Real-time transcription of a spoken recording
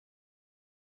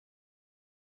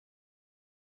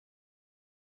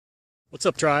What's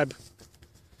up, tribe?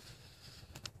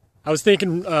 I was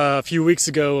thinking a few weeks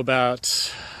ago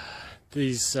about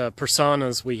these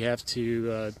personas we have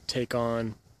to take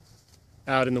on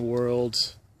out in the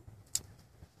world.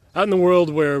 Out in the world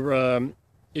where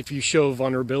if you show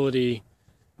vulnerability,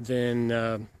 then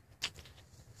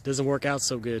it doesn't work out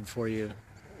so good for you.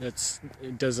 It's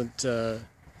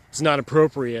not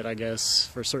appropriate, I guess,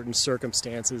 for certain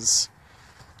circumstances.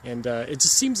 And it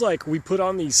just seems like we put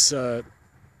on these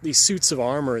suits of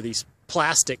armor, these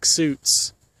plastic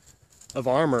suits of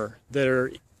armor that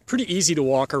are pretty easy to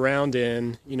walk around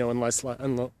in, you know,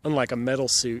 unlike a metal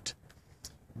suit,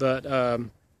 but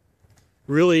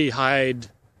really hide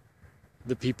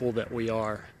the people that we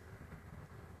are.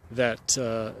 That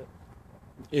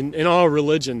in all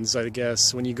religions, I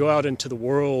guess, when you go out into the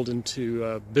world,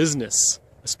 into business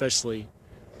especially,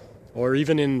 or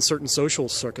even in certain social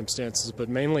circumstances, but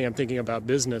mainly I'm thinking about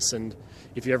business. And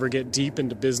if you ever get deep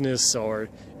into business or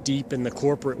deep in the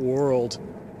corporate world,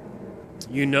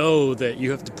 you know that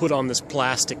you have to put on this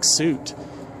plastic suit.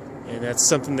 And that's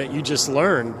something that you just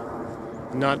learn,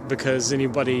 not because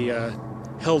anybody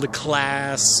held a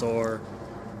class or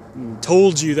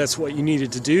told you that's what you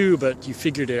needed to do, but you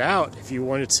figured it out if you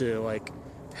wanted to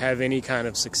have any kind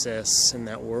of success in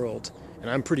that world. And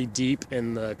I'm pretty deep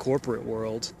in the corporate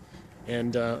world.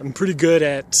 And I'm pretty good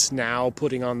at now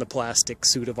putting on the plastic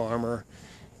suit of armor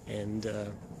and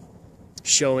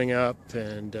showing up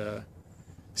and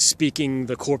speaking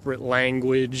the corporate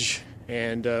language,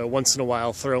 and once in a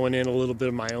while throwing in a little bit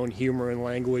of my own humor and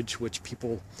language, which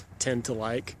people tend to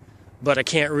like. But I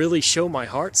can't really show my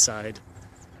heart side.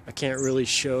 I can't really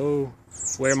show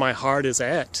where my heart is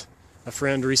at. A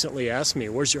friend recently asked me,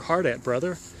 "Where's your heart at,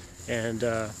 brother?" And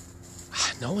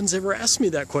no one's ever asked me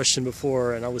that question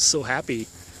before, and I was so happy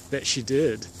that she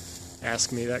did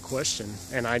ask me that question.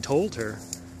 And I told her.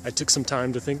 I took some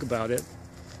time to think about it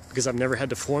because I've never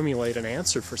had to formulate an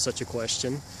answer for such a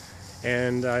question.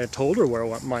 And I told her where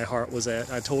my heart was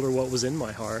at. I told her what was in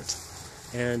my heart.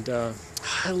 And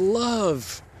I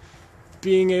love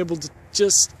being able to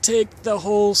just take the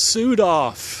whole suit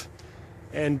off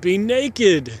and be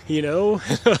naked, you know,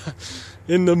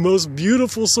 in the most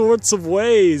beautiful sorts of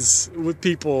ways with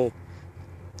people.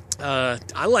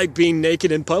 I like being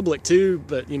naked in public too,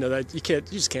 but you know that you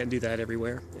just can't do that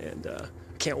everywhere. And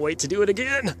I can't wait to do it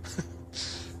again.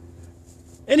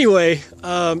 Anyway,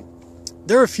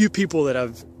 there are a few people that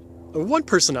one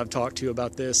person I've talked to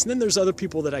about this, and then there's other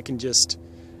people that I can just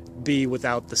be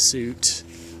without the suit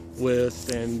with,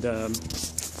 and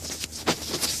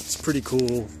it's pretty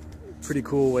cool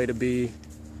way to be.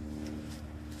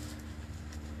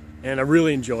 And I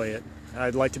really enjoy it.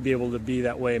 I'd like to be able to be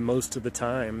that way most of the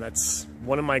time. That's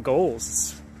one of my goals.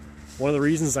 It's one of the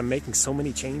reasons I'm making so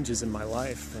many changes in my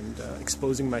life and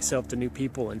exposing myself to new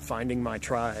people and finding my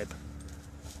tribe.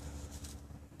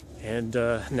 And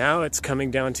now it's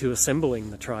coming down to assembling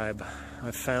the tribe.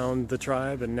 I've found the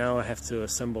tribe, and now I have to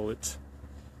assemble it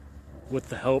with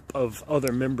the help of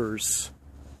other members,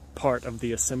 part of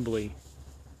the assembly.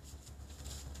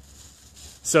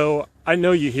 So I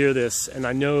know you hear this, and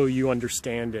I know you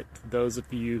understand it, those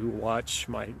of you who watch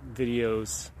my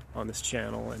videos on this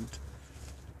channel, and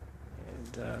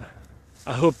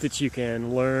I hope that you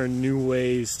can learn new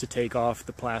ways to take off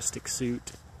the plastic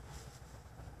suit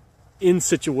in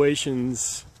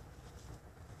situations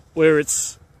where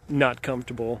it's not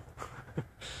comfortable.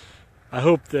 I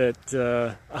hope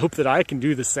that I can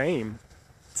do the same.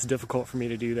 It's difficult for me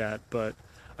to do that, but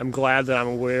I'm glad that I'm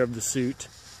aware of the suit.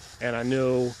 And I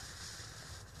know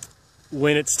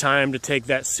when it's time to take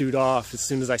that suit off as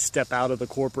soon as I step out of the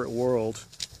corporate world.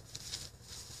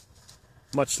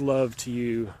 Much love to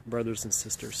you, brothers and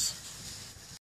sisters.